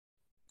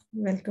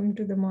Welcome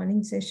to the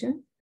morning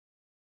session.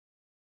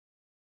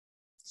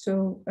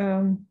 So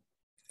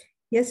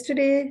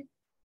yesterday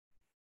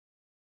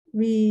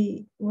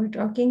we were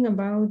talking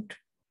about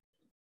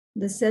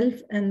the self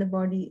and the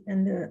body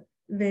and the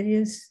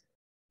various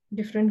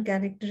different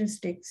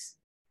characteristics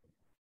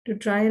to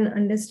try and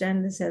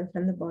understand the self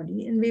and the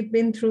body. And we've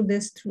been through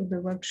this through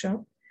the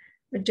workshop.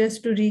 But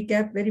just to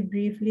recap very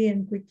briefly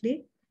and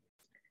quickly,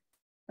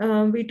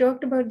 we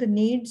talked about the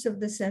needs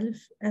of the self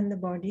and the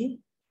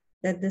body,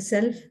 that the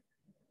self,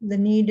 the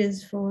need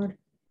is for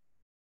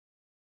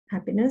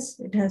happiness.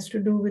 It has to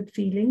do with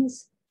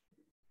feelings.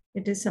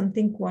 It is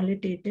something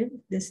qualitative,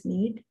 this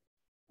need,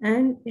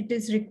 and it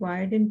is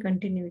required in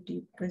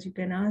continuity because you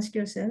can ask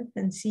yourself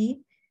and see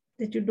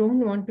that you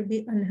don't want to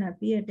be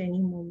unhappy at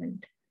any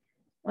moment.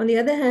 On the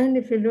other hand,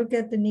 if you look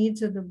at the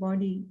needs of the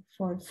body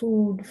for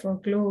food, for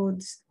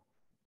clothes,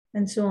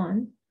 and so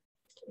on,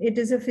 it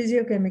is a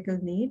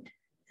physiochemical need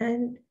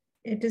and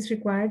it is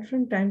required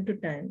from time to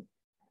time.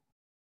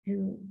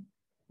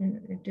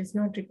 It is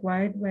not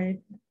required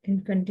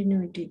in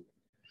continuity.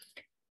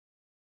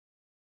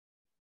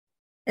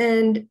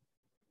 And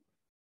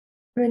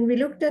when we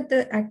looked at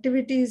the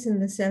activities in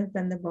the self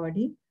and the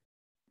body,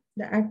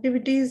 the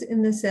activities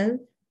in the self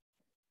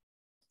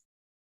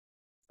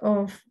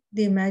of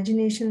the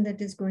imagination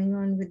that is going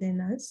on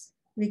within us,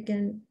 we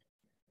can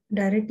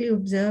directly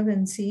observe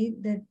and see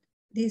that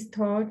these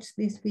thoughts,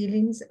 these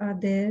feelings are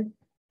there.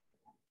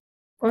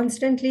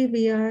 Constantly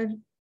we are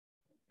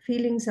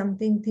feeling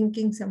something,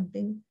 thinking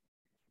something.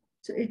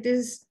 So it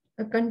is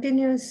a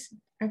continuous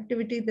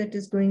activity that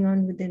is going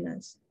on within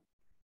us.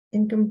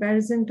 In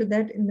comparison to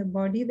that, in the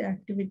body, the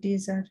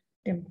activities are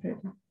temporary.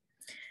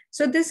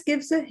 So this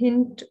gives a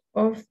hint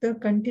of the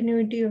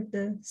continuity of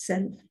the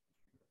self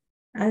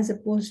as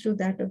opposed to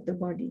that of the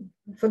body.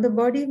 For the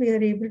body, we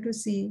are able to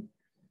see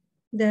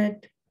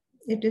that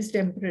it is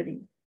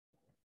temporary.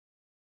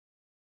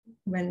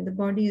 When the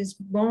body is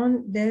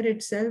born, there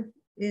itself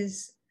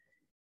is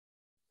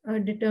a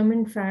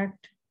determined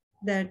fact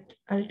that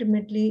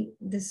ultimately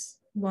this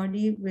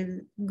body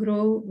will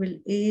grow, will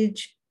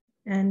age,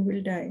 and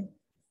will die.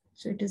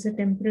 So it is a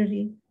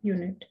temporary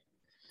unit.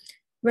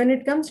 When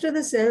it comes to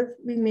the self,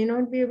 we may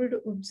not be able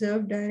to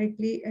observe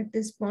directly at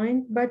this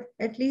point, but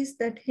at least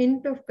that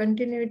hint of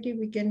continuity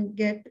we can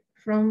get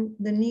from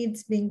the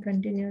needs being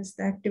continuous,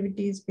 the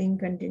activities being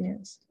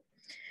continuous.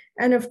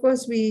 And of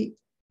course, we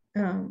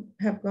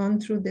have gone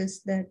through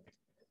this, that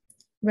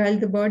while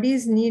the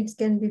body's needs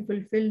can be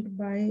fulfilled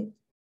by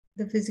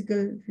the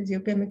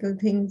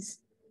physiochemical things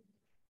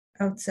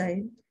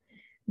outside,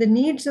 the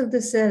needs of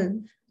the self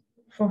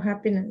for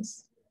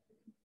happiness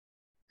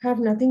have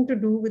nothing to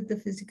do with the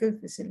physical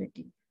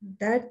facility.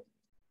 That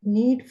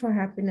need for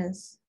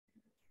happiness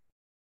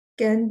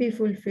can be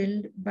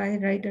fulfilled by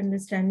right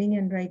understanding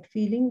and right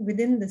feeling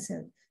within the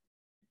self.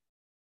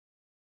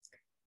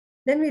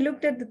 Then we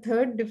looked at the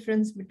third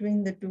difference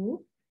between the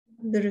two,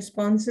 the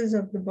responses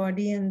of the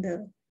body and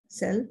the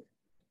self.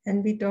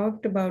 And we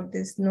talked about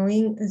this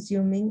knowing,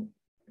 assuming,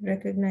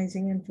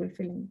 recognizing, and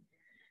fulfilling.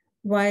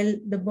 While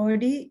the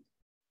body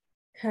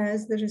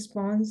has the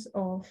response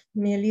of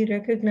merely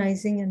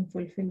recognizing and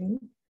fulfilling,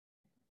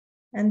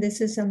 and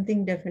this is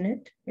something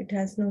definite, it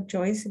has no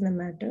choice in the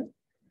matter.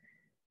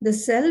 The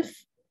self,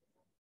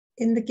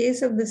 in the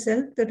case of the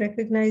self, the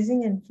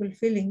recognizing and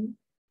fulfilling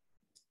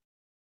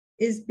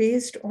is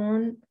based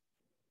on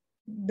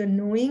the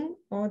knowing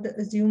or the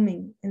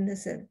assuming in the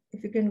self.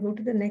 If you can go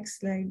to the next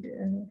slide,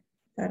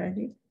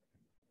 Taraji.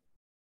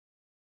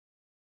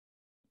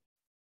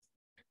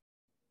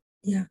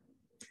 Yeah.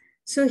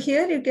 So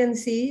here you can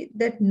see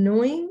that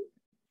knowing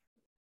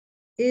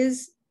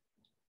is,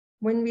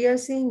 when we are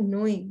saying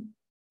knowing,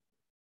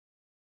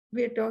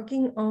 we are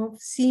talking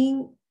of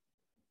seeing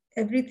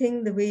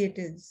everything the way it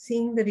is,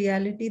 seeing the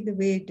reality the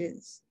way it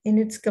is, in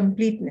its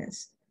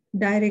completeness,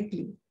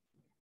 directly,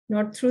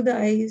 not through the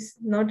eyes,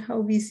 not how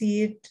we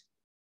see it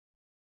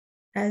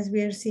as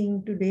we are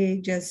seeing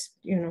today, just,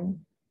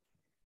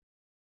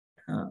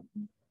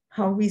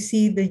 how we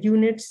see the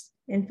units.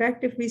 In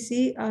fact, if we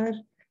see our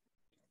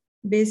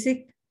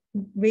basic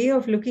way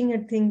of looking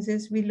at things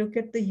is we look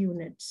at the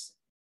units.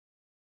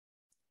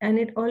 And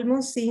it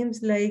almost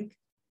seems like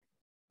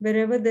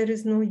wherever there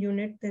is no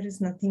unit, there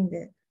is nothing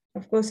there.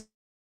 Of course,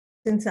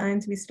 in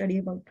science, we study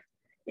about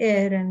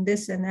air and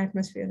this and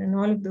atmosphere and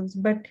all of those.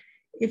 But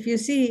if you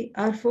see,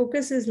 our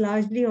focus is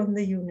largely on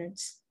the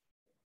units.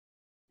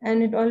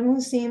 And it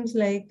almost seems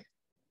like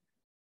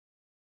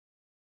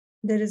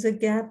there is a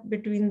gap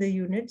between the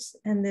units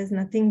and there's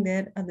nothing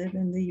there other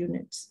than the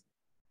units.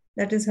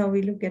 That is how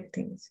we look at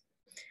things.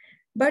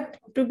 But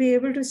to be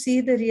able to see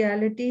the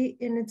reality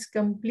in its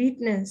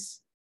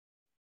completeness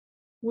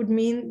would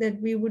mean that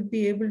we would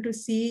be able to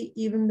see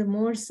even the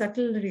more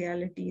subtle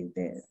reality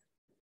there,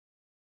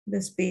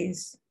 the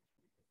space,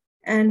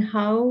 and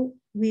how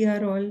we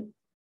are all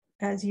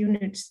as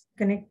units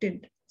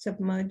connected,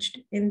 submerged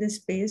in this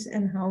space,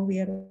 and how we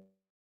are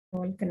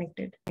all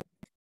connected.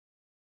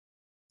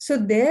 So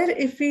there,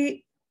 if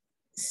we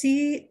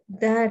see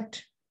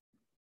that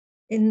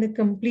in the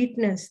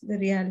completeness, the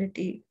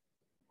reality,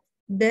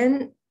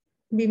 then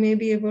we may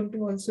be able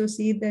to also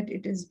see that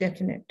it is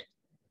definite.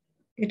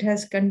 It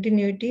has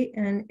continuity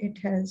and it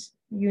has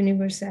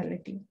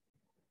universality.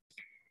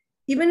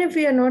 Even if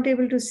we are not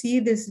able to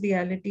see this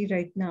reality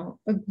right now,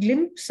 a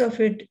glimpse of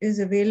it is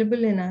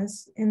available in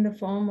us in the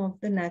form of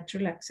the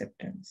natural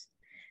acceptance.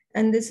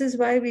 And this is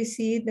why we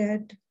see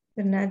that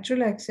the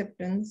natural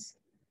acceptance,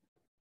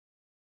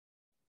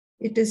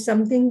 it is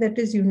something that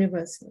is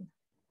universal,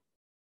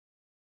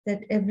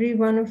 that every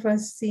one of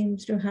us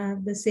seems to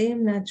have the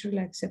same natural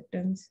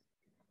acceptance.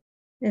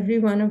 Every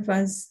one of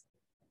us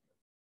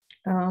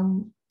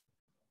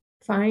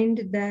find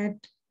that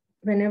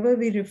whenever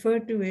we refer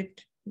to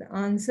it, the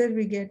answer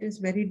we get is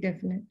very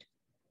definite,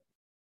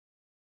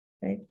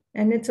 right?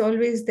 And it's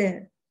always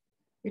there.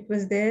 It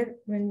was there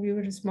when we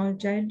were a small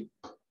child.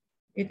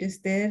 It is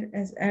there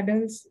as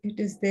adults. It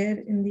is there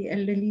in the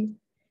elderly.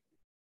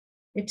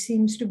 It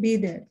seems to be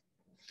there.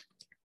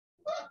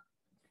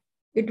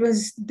 It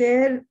was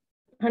there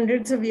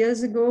hundreds of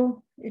years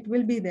ago. It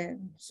will be there.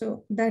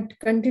 So that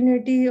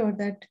continuity or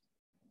that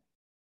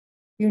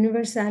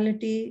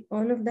universality,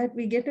 all of that,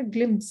 we get a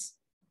glimpse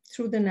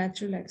through the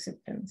natural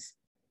acceptance.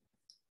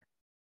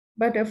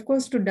 But of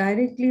course, to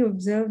directly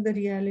observe the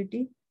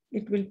reality,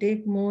 it will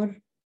take more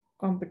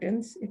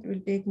competence. It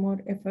will take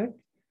more effort.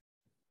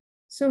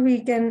 So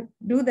we can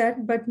do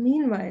that, but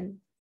meanwhile,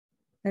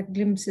 that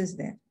glimpse is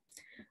there.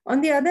 On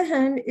the other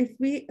hand, if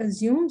we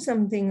assume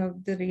something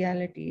of the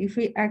reality, if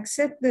we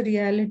accept the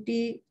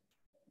reality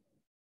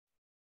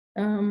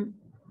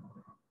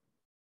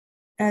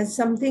as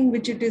something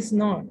which it is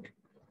not,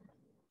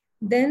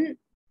 then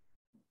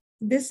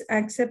this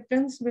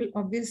acceptance will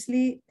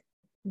obviously,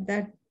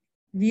 that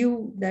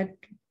view, that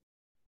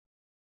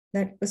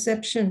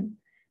perception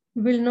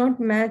will not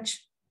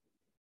match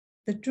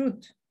the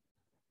truth.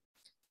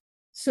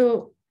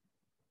 So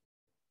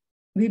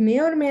we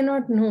may or may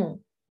not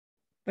know,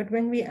 but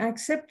when we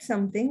accept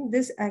something,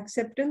 this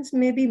acceptance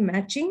may be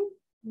matching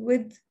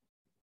with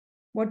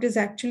what is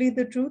actually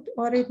the truth,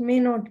 or it may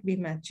not be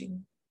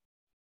matching.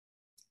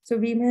 So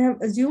we may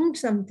have assumed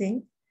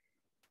something,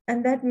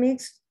 and that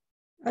makes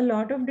a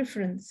lot of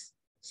difference.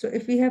 So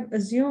if we have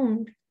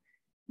assumed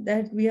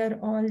that we are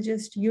all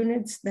just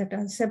units that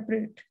are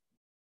separate,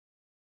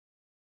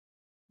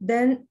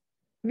 then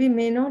we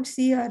may not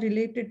see our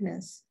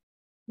relatedness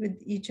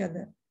with each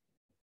other.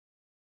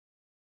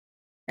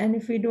 And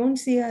if we don't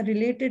see our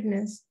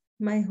relatedness,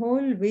 my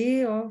whole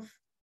way of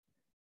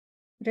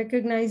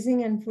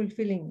recognizing and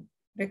fulfilling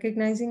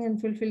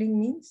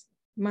means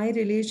my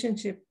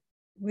relationship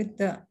with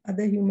the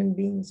other human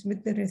beings,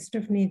 with the rest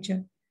of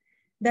nature,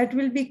 that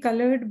will be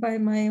colored by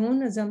my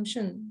own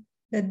assumption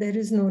that there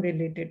is no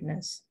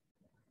relatedness.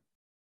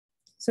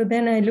 So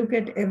then I look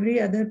at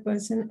every other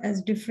person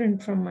as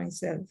different from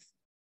myself.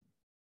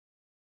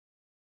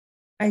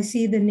 I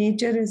see the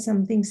nature as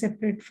something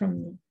separate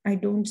from me. I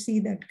don't see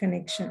that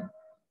connection.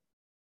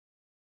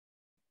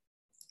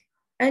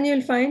 And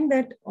you'll find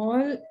that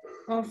all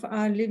of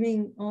our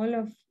living, all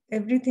of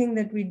everything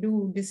that we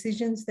do,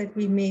 decisions that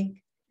we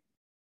make,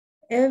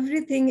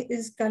 everything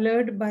is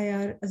colored by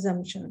our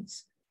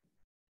assumptions.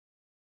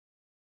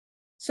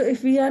 So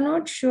if we are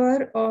not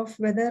sure of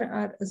whether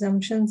our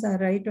assumptions are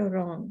right or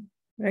wrong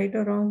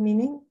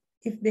meaning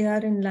if they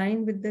are in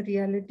line with the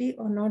reality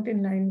or not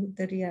in line with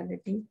the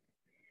reality,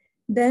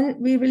 then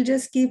we will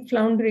just keep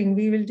floundering.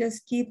 We will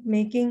just keep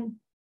making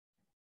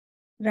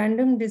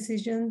random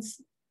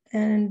decisions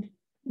and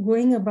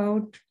going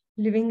about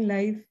living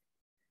life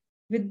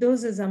with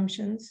those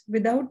assumptions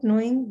without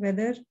knowing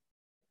whether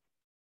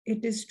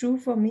it is true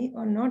for me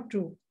or not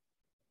true,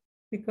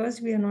 because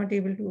we are not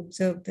able to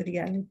observe the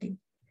reality.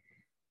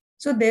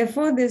 So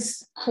therefore,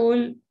 this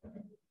whole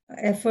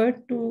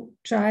effort to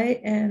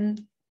try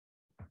and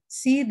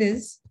see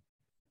this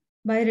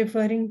by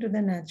referring to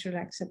the natural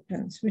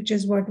acceptance, which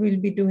is what we'll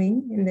be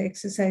doing in the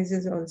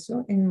exercises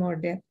also in more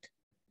depth.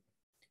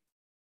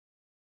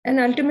 And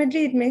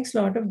ultimately, it makes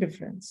a lot of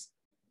difference.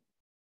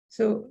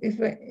 So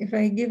if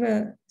I give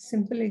a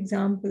simple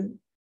example,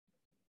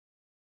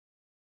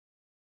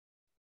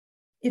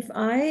 if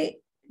I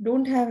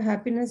don't have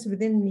happiness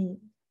within me,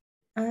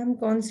 I am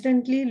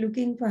constantly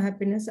looking for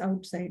happiness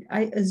outside.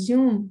 I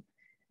assume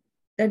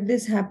that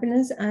this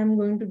happiness I am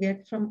going to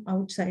get from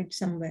outside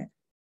somewhere.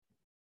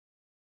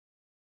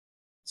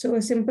 So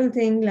a simple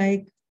thing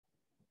like,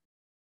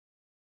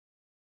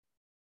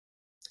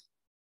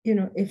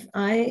 if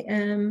I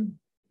am,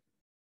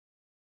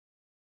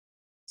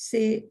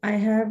 say, I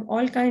have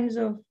all kinds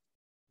of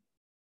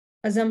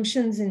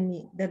assumptions in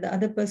me that the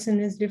other person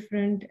is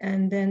different,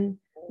 and then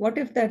what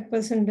if that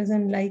person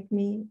doesn't like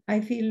me?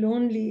 I feel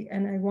lonely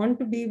and I want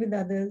to be with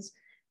others,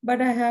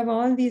 but I have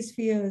all these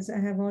fears, I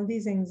have all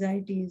these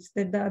anxieties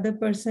that the other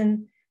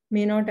person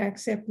may not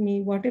accept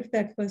me. What if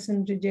that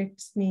person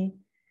rejects me?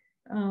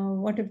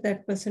 What if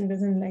that person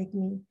doesn't like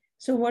me?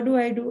 So what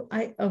do?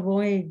 I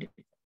avoid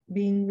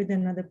being with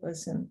another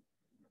person.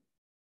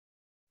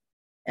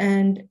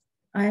 And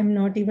I am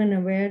not even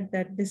aware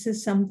that this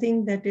is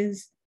something that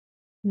is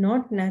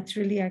not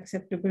naturally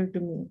acceptable to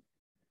me.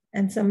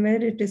 And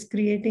somewhere it is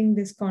creating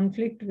this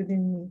conflict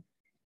within me.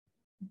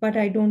 But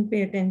I don't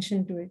pay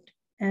attention to it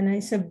and I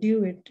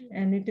subdue it,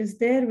 and it is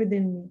there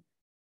within me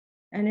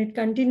and it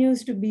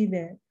continues to be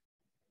there.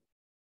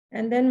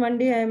 And then one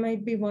day I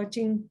might be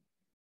watching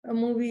a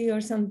movie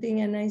or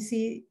something and I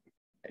see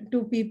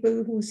two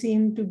people who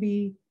seem to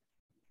be,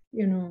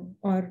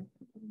 or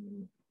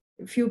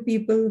few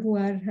people who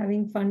are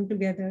having fun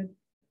together.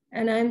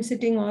 And I'm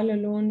sitting all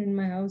alone in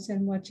my house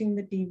and watching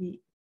the TV.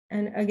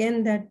 And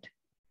again, that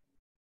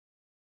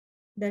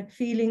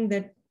feeling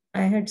that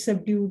I had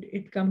subdued,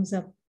 it comes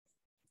up.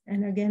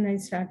 And again, I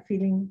start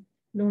feeling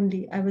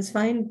lonely. I was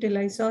fine till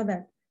I saw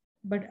that.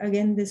 But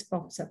again, this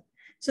pops up.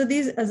 So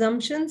these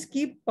assumptions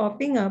keep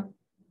popping up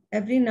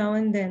every now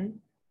and then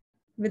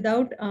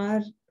without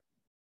our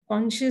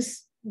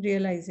conscious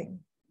realizing.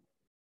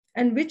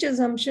 And which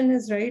assumption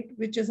is right,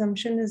 which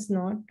assumption is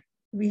not.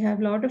 We have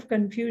a lot of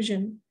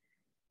confusion.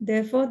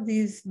 Therefore,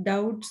 these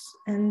doubts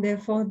and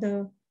therefore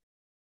the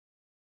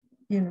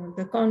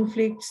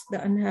conflicts,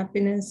 the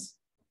unhappiness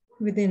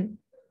within.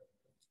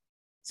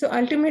 So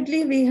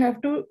ultimately, we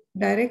have to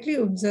directly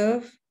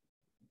observe,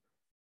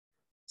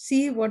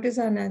 see what is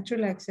our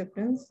natural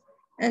acceptance,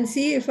 and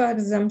see if our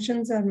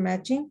assumptions are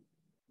matching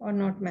or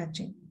not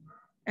matching.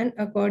 And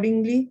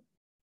accordingly,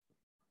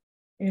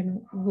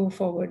 go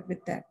forward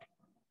with that.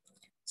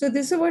 So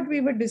this is what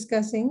we were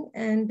discussing.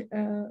 And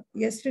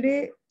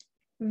yesterday,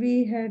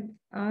 we had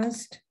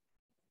asked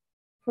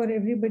for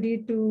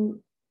everybody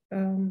to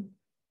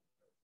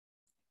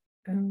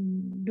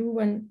do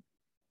one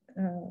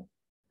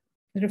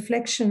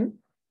reflection.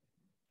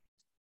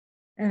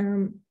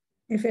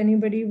 If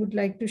anybody would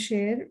like to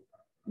share,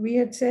 we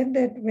had said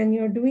that when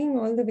you're doing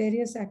all the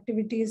various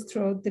activities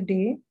throughout the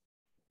day,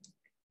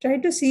 try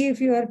to see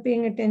if you are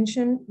paying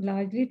attention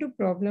largely to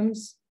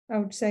problems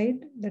outside,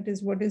 that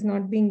is what is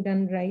not being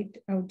done right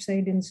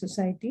outside in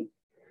society,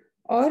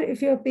 or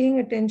if you're paying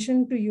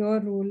attention to your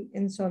role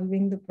in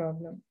solving the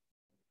problem.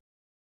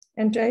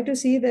 And try to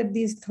see that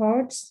these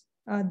thoughts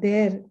are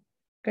there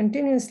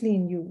continuously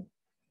in you.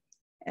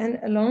 And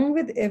along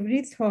with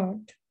every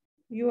thought,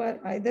 you are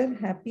either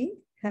happy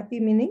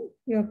meaning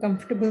you're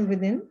comfortable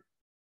within,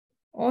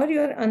 or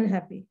you're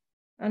unhappy,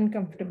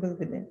 uncomfortable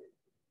within.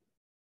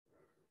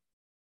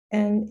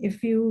 And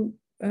if you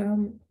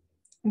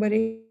were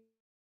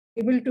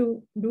able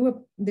to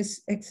do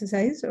this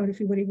exercise, or if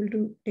you were able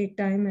to take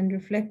time and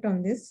reflect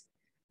on this,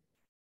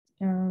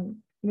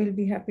 we'll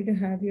be happy to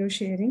have your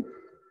sharing.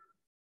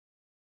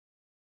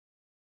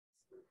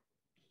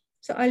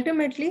 So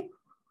ultimately,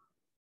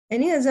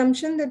 any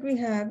assumption that we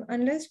have,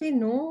 unless we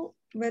know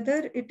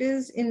whether it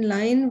is in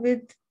line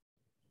with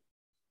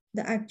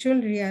the actual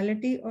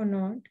reality or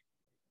not,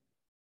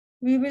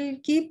 we will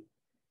keep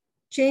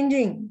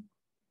changing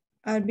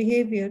our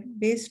behavior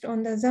based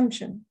on the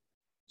assumption.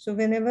 So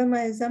whenever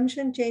my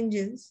assumption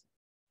changes,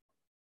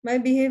 my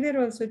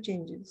behavior also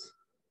changes.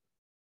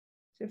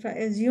 So if I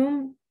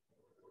assume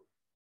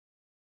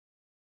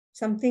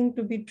something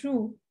to be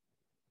true,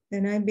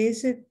 then I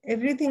base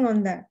everything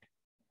on that.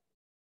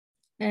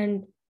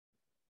 And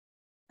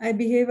I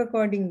behave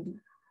accordingly.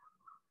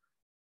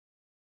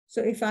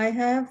 So if I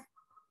have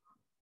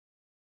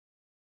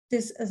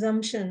this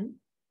assumption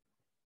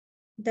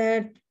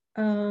that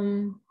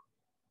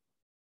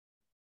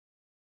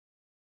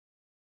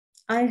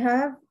I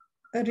have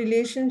a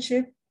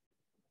relationship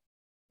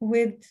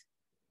with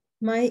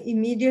my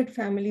immediate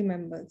family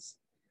members,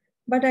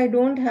 but I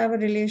don't have a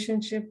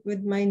relationship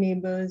with my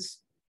neighbors,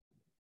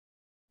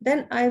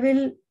 then I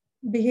will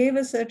behave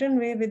a certain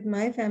way with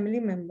my family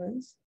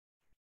members,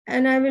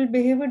 and I will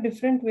behave a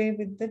different way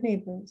with the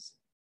neighbors.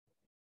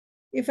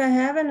 If I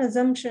have an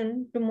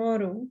assumption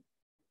tomorrow,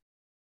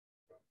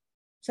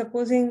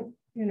 supposing,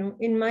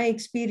 in my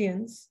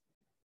experience,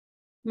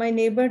 my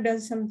neighbor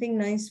does something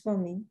nice for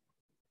me.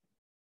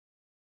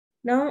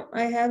 Now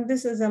I have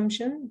this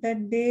assumption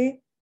that they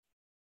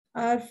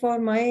are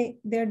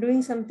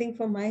doing something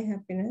for my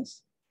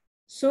happiness.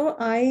 So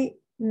I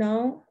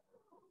now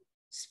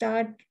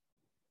start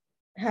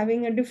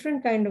having a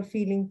different kind of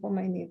feeling for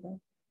my neighbor.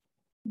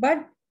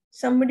 But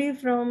somebody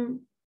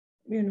from,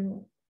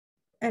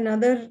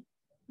 another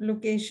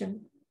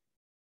location,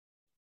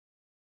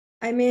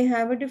 I may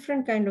have a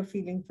different kind of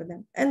feeling for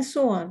them, and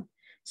so on.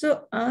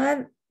 So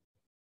our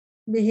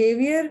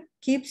behavior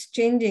keeps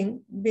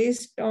changing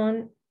based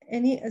on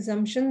any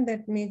assumption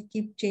that may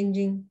keep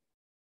changing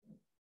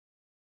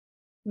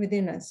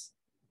within us.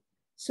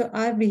 So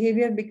our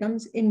behavior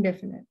becomes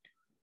indefinite.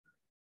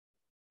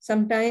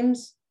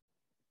 Sometimes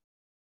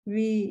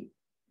we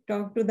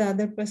talk to the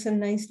other person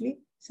nicely.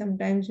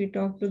 Sometimes we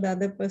talk to the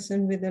other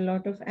person with a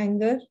lot of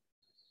anger,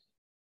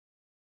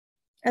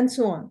 and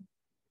so on.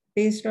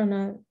 Based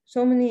on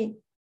so many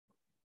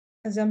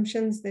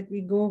assumptions that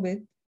we go with,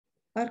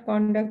 our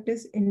conduct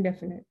is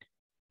indefinite.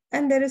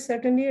 And there is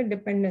certainly a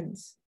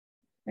dependence,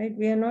 right?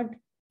 We are not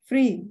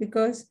free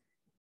because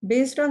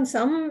based on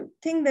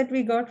something that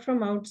we got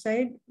from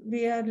outside,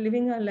 we are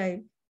living our life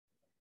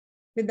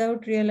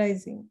without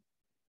realizing.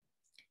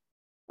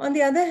 On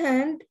the other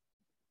hand,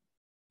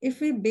 if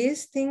we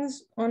base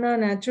things on our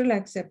natural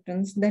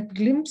acceptance, that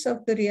glimpse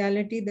of the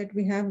reality that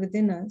we have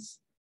within us,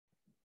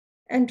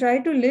 and try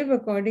to live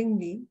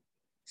accordingly,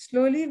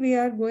 slowly we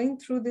are going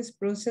through this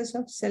process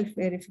of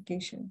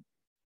self-verification.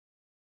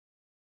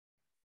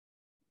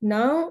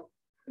 Now,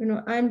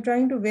 I'm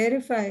trying to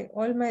verify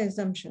all my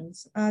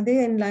assumptions. Are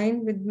they in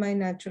line with my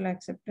natural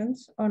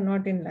acceptance or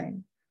not in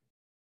line?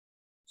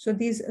 So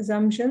these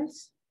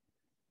assumptions,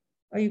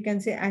 or you can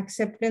say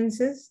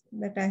acceptances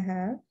that I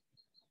have,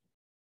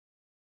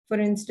 for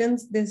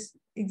instance, this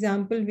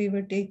example we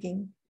were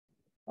taking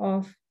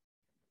of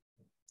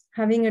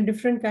having a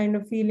different kind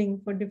of feeling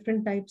for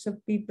different types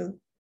of people,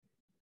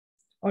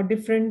 or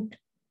different,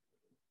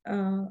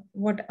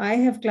 what I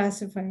have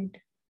classified,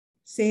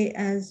 say,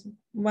 as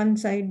one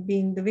side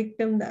being the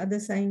victim, the other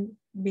side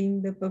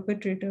being the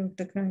perpetrator of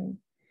the crime.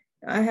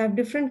 I have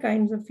different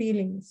kinds of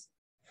feelings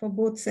for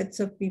both sets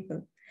of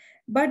people.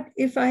 But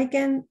if I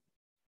can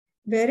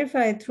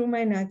verify through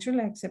my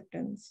natural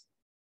acceptance,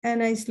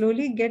 and I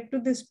slowly get to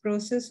this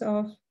process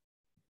of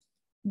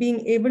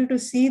being able to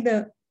see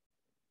the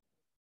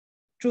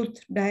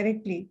truth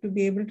directly, to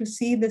be able to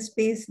see the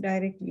space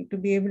directly, to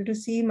be able to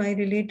see my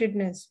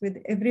relatedness with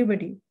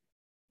everybody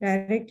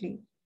directly.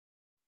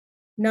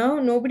 Now,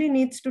 nobody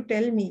needs to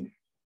tell me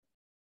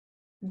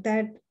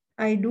that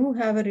I do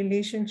have a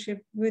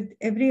relationship with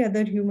every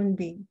other human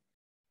being,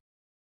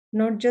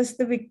 not just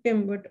the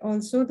victim, but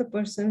also the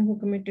person who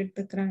committed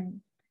the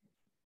crime.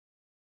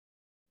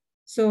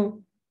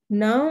 So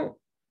now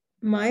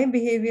my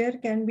behavior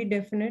can be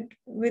definite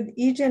with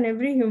each and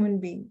every human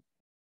being,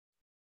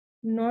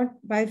 not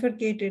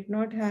bifurcated,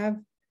 not have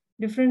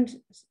different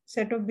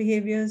set of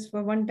behaviors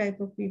for one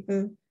type of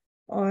people,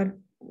 or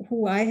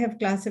who I have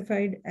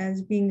classified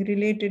as being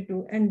related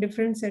to, and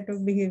different set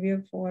of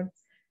behavior for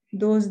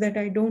those that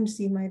I don't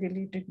see my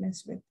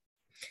relatedness with.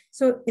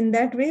 So in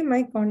that way,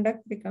 my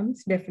conduct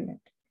becomes definite.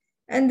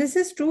 And this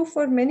is true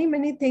for many,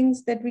 many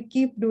things that we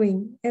keep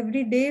doing.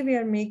 Every day we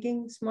are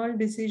making small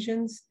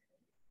decisions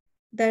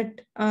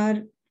that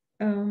are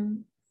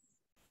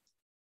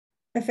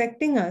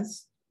affecting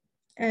us,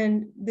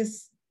 and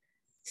this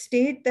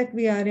state that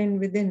we are in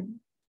within,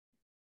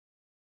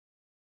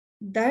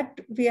 that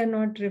we are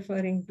not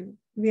referring to.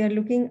 We are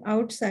looking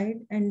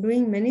outside and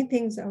doing many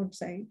things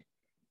outside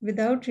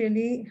without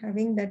really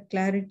having that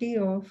clarity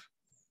of,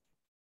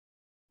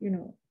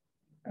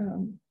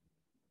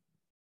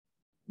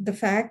 the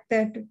fact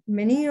that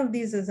many of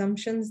these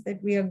assumptions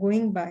that we are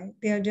going by,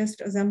 they are just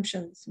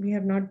assumptions. We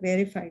have not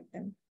verified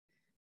them.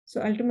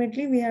 So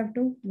ultimately, we have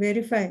to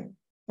verify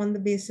on the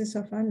basis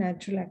of our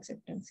natural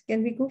acceptance.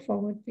 Can we go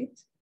forward,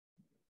 please?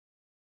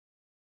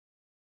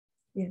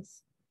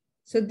 Yes.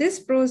 So this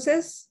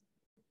process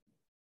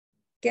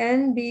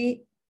can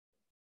be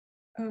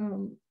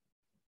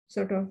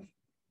sort of,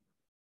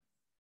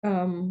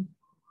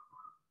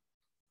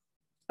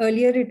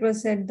 earlier it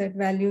was said that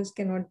values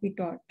cannot be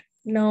taught.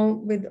 Now,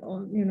 with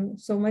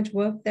so much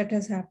work that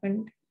has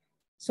happened,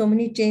 so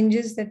many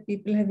changes that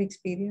people have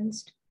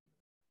experienced,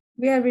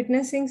 we are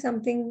witnessing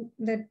something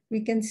that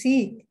we can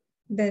see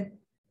that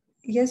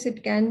yes,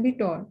 it can be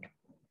taught,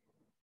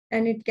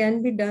 and it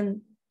can be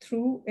done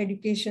through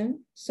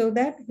education, so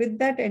that with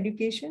that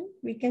education,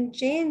 we can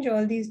change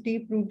all these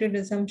deep-rooted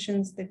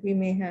assumptions that we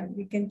may have.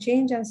 We can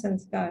change our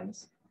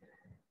sanskars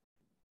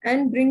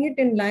and bring it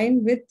in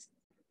line with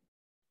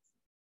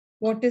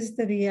what is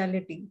the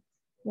reality,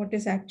 what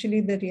is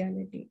actually the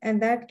reality. And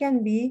that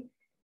can be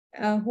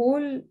a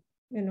whole,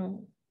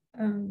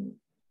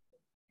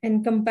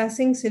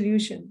 encompassing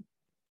solution,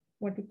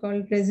 what we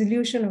call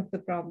resolution of the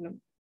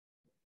problem.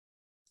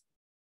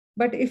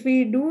 But if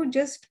we do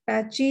just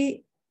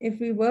patchy, if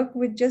we work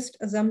with just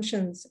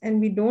assumptions and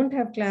we don't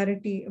have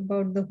clarity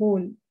about the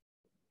whole,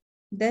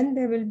 then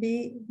there will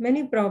be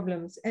many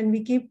problems, and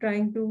we keep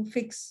trying to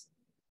fix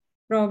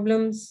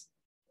problems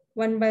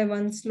one by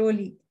one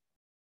slowly.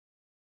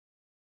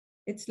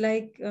 It's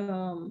like,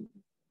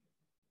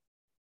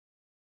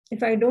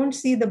 if I don't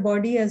see the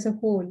body as a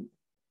whole,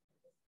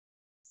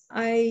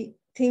 I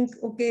think,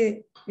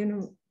 okay,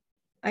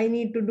 I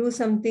need to do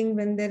something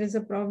when there is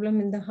a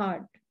problem in the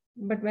heart.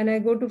 But when I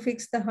go to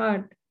fix the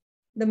heart,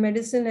 the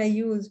medicine I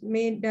use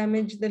may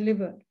damage the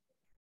liver.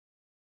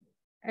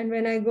 And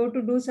when I go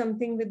to do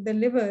something with the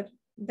liver,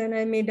 then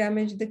I may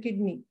damage the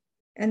kidney.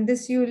 And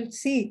this, you will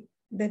see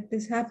that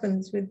this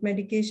happens with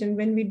medication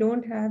when we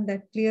don't have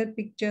that clear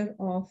picture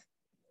of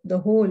the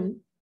whole,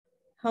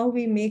 how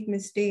we make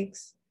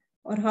mistakes,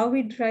 or how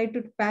we try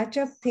to patch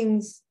up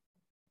things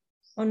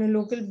on a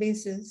local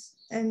basis,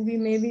 and we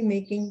may be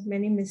making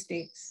many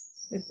mistakes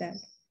with that.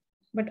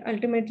 But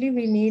ultimately,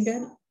 we need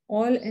an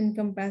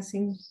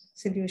all-encompassing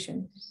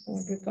solution,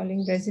 what we're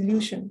calling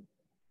resolution.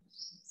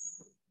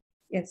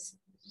 Yes.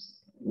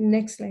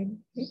 Next slide,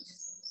 please.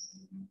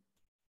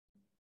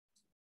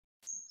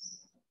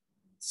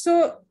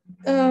 So,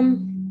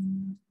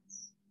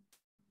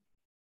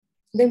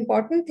 the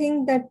important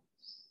thing that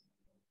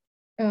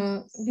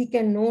we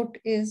can note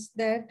is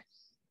that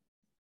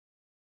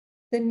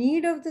the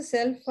need of the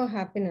self for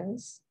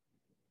happiness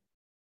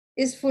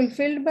is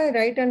fulfilled by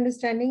right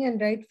understanding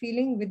and right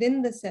feeling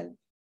within the self.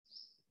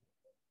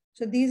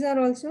 So these are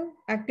also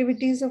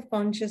activities of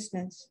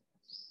consciousness.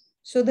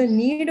 So the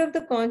need of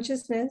the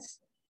consciousness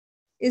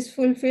is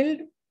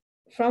fulfilled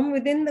from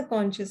within the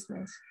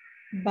consciousness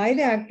by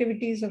the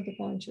activities of the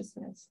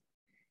consciousness.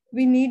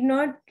 We need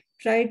not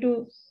try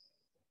to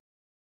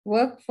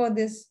work for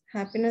this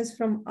happiness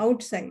from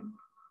outside,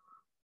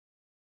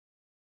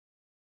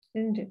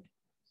 isn't it?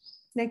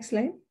 Next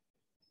slide.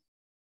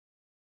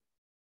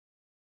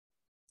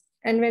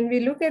 And when we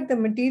look at the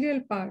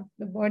material part,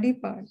 the body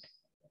part,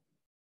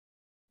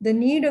 the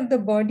need of the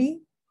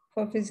body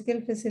for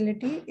physical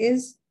facility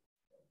is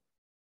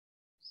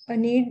a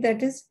need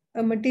that is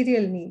a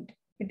material need.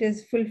 It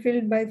is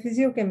fulfilled by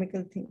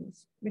physiochemical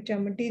things, which are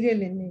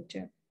material in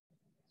nature.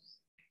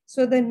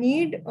 So the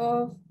need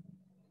of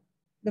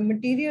the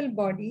material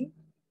body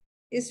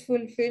is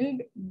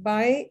fulfilled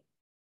by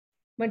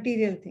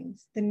material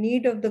things. The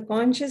need of the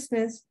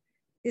consciousness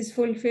is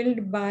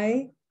fulfilled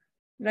by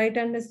right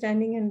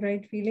understanding and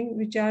right feeling,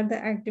 which are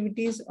the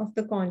activities of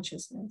the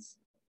consciousness.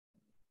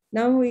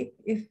 Now,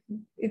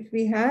 if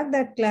we have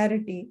that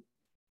clarity,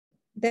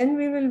 then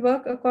we will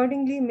work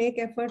accordingly, make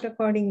effort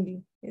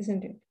accordingly,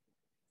 isn't it?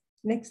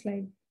 Next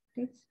slide,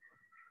 please.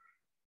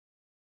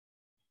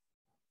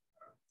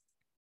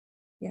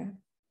 Yeah.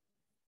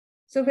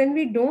 So when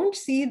we don't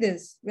see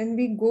this, when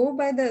we go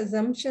by the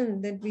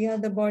assumption that we are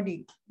the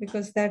body,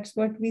 because that's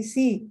what we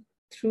see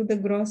through the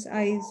gross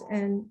eyes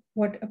and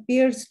what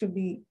appears to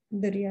be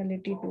the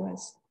reality to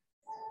us,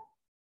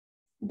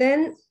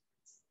 then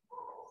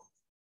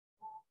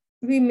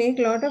we make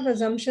a lot of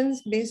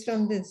assumptions based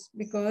on this,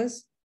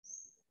 because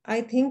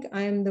I think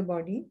I am the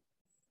body.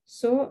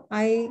 So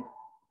I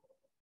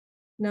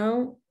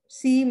now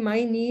see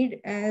my need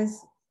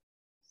as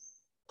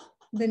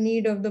the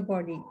need of the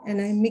body,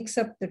 and I mix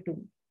up the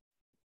two.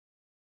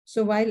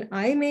 So while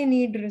I may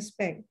need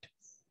respect,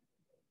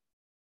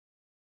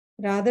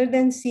 rather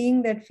than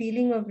seeing that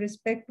feeling of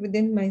respect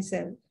within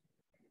myself,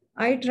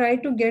 I try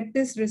to get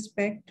this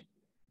respect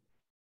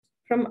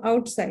from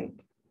outside.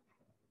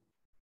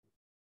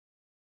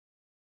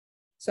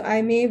 So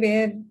I may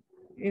wear,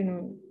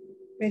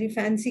 very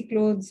fancy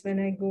clothes when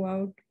I go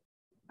out.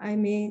 I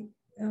may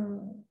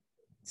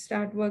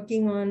start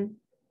working on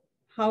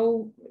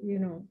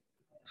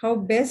how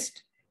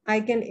best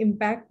I can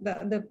impact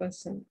the other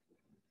person,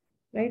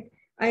 right?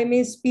 I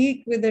may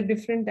speak with a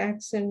different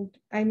accent.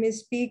 I may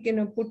speak in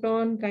a put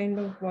on kind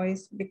of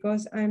voice,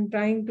 because I'm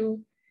trying to,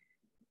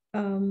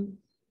 I'm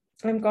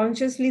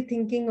consciously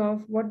thinking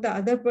of what the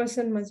other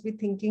person must be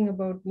thinking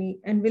about me,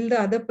 and will the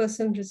other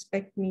person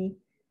respect me?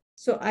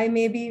 So I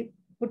may be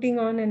putting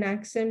on an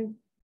accent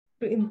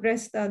to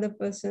impress the other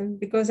person,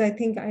 because I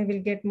think I will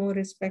get more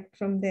respect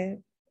from there.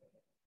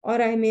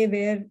 Or I may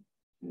wear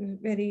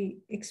very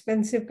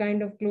expensive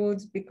kind of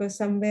clothes, because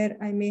somewhere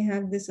I may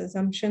have this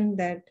assumption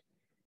that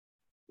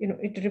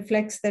it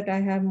reflects that I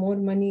have more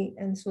money,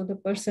 and so the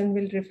person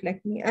will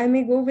reflect me. I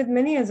may go with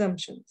many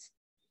assumptions,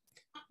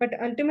 but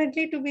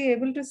ultimately to be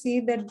able to see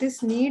that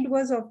this need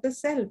was of the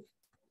self,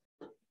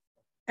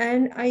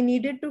 and I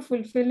needed to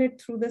fulfill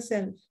it through the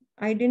self.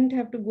 I didn't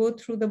have to go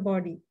through the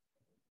body.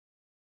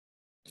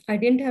 I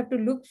didn't have to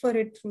look for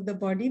it through the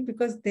body,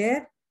 because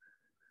there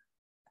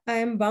I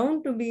am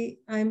bound to be,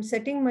 I am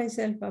setting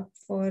myself up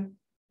for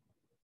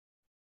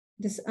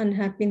this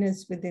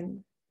unhappiness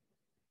within,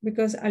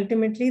 because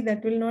ultimately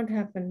that will not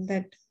happen.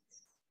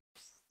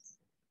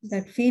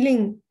 That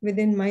feeling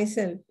within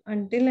myself,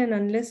 until and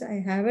unless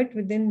I have it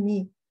within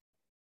me,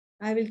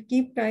 I will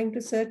keep trying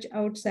to search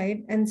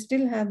outside and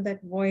still have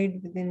that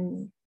void within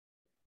me.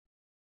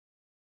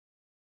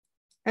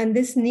 And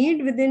this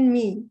need within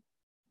me,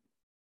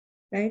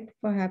 right,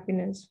 for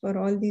happiness, for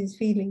all these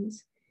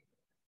feelings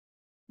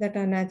that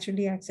are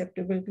naturally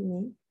acceptable to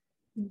me,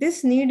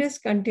 this need is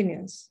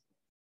continuous.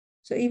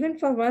 So even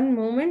for one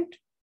moment,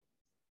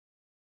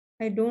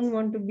 I don't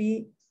want to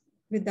be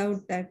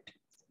without that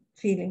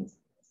feeling.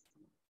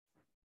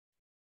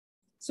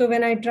 So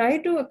when I try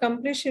to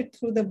accomplish it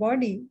through the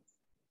body,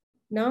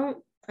 now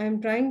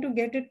I'm trying to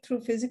get it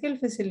through physical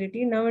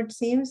facility. Now it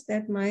seems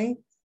that my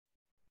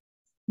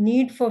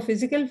need for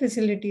physical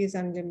facility is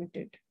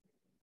unlimited,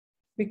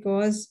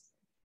 because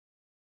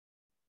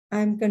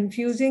I'm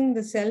confusing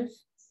the self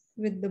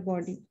with the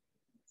body.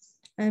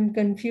 I'm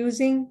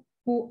confusing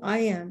who I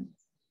am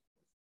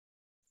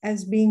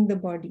as being the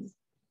body.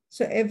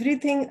 So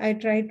everything I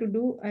try to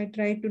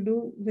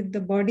do with the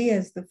body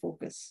as the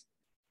focus.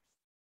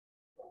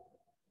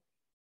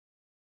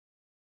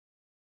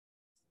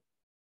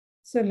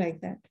 So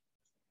like that.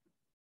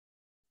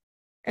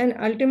 And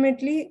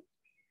ultimately,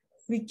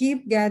 we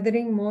keep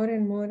gathering more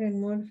and more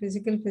and more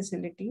physical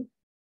facility.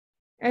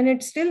 And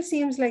it still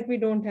seems like we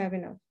don't have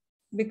enough,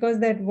 because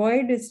that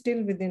void is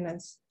still within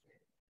us,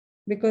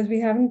 because we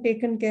haven't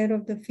taken care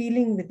of the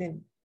feeling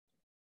within.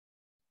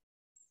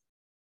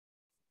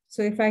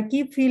 So if I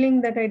keep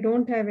feeling that I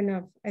don't have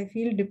enough, I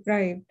feel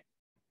deprived,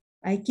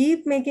 I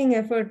keep making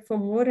effort for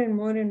more and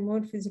more and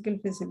more physical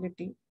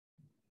facility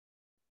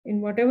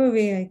in whatever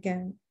way I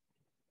can.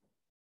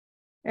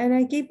 And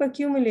I keep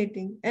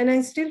accumulating and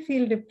I still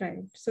feel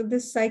deprived. So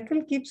this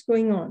cycle keeps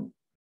going on.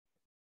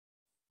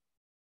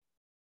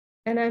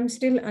 And I'm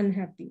still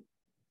unhappy.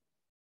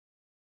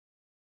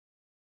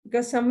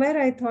 Because somewhere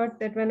I thought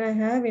that when I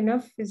have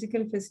enough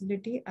physical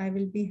facility, I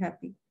will be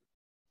happy.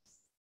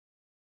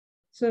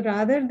 So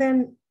rather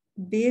than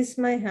base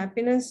my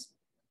happiness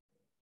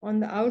on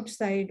the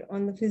outside,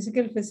 on the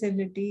physical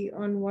facility,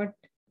 on what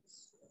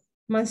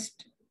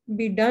must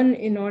be done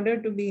in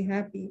order to be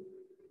happy,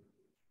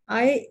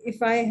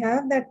 if I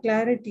have that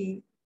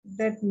clarity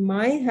that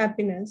my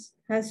happiness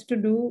has to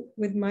do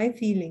with my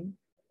feeling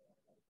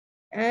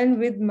and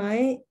with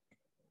my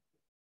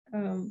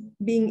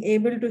being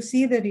able to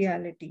see the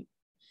reality,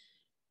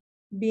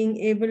 being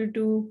able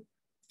to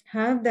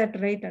have that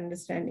right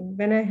understanding.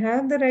 When I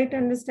have the right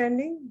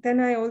understanding, then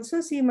I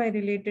also see my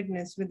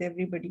relatedness with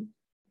everybody.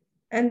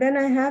 And then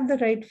I have the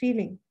right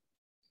feeling.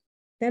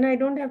 Then I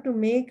don't have to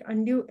make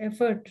undue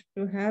effort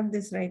to have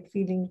this right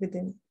feeling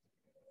within.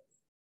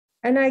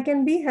 And I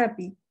can be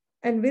happy.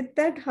 And with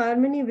that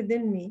harmony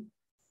within me,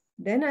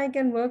 then I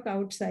can work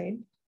outside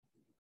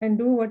and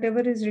do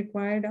whatever is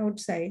required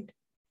outside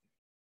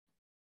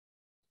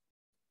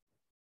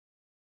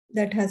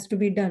that has to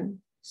be done.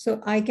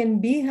 So I can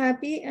be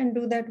happy and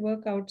do that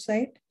work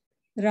outside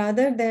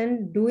rather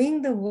than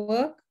doing the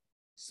work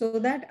so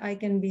that I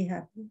can be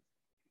happy.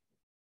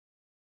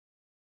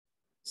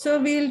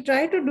 So we'll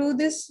try to do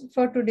this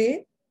for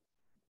today.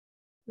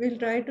 We'll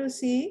try to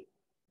see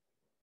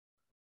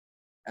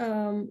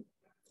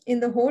in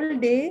the whole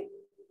day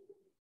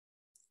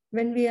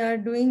when we are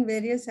doing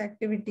various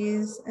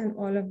activities and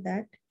all of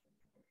that,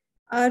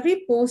 are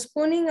we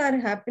postponing our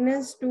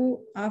happiness to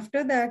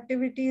after the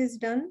activity is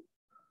done?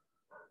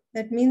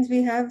 That means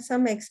we have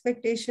some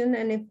expectation,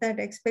 and if that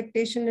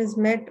expectation is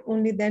met,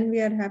 only then we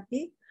are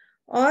happy.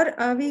 Or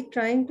are we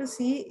trying to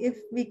see if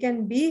we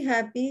can be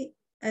happy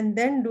and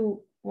then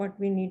do what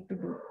we need to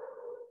do?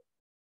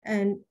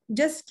 And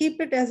just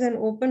keep it as an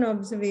open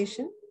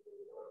observation,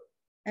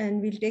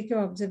 and we'll take your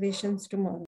observations tomorrow.